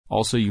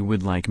Also you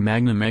would like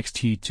Magnum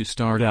XT to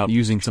start out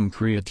using some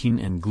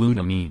creatine and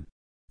glutamine.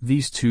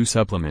 These two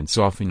supplements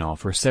often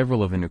offer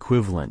several of an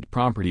equivalent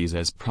properties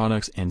as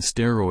products and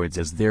steroids,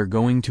 as they're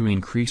going to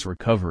increase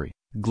recovery,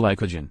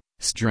 glycogen,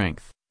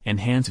 strength,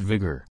 enhance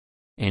vigor.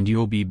 And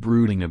you'll be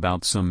brooding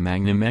about some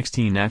Magnum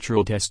XT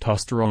natural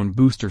testosterone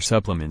booster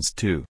supplements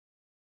too.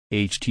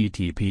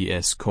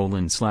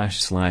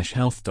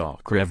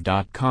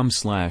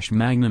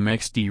 https://healthtalkrev.com/Magnum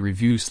XT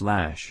Reviews/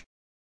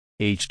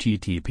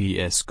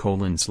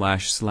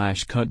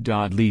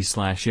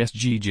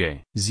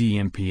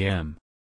 https://cut.ly/sgj/zmpm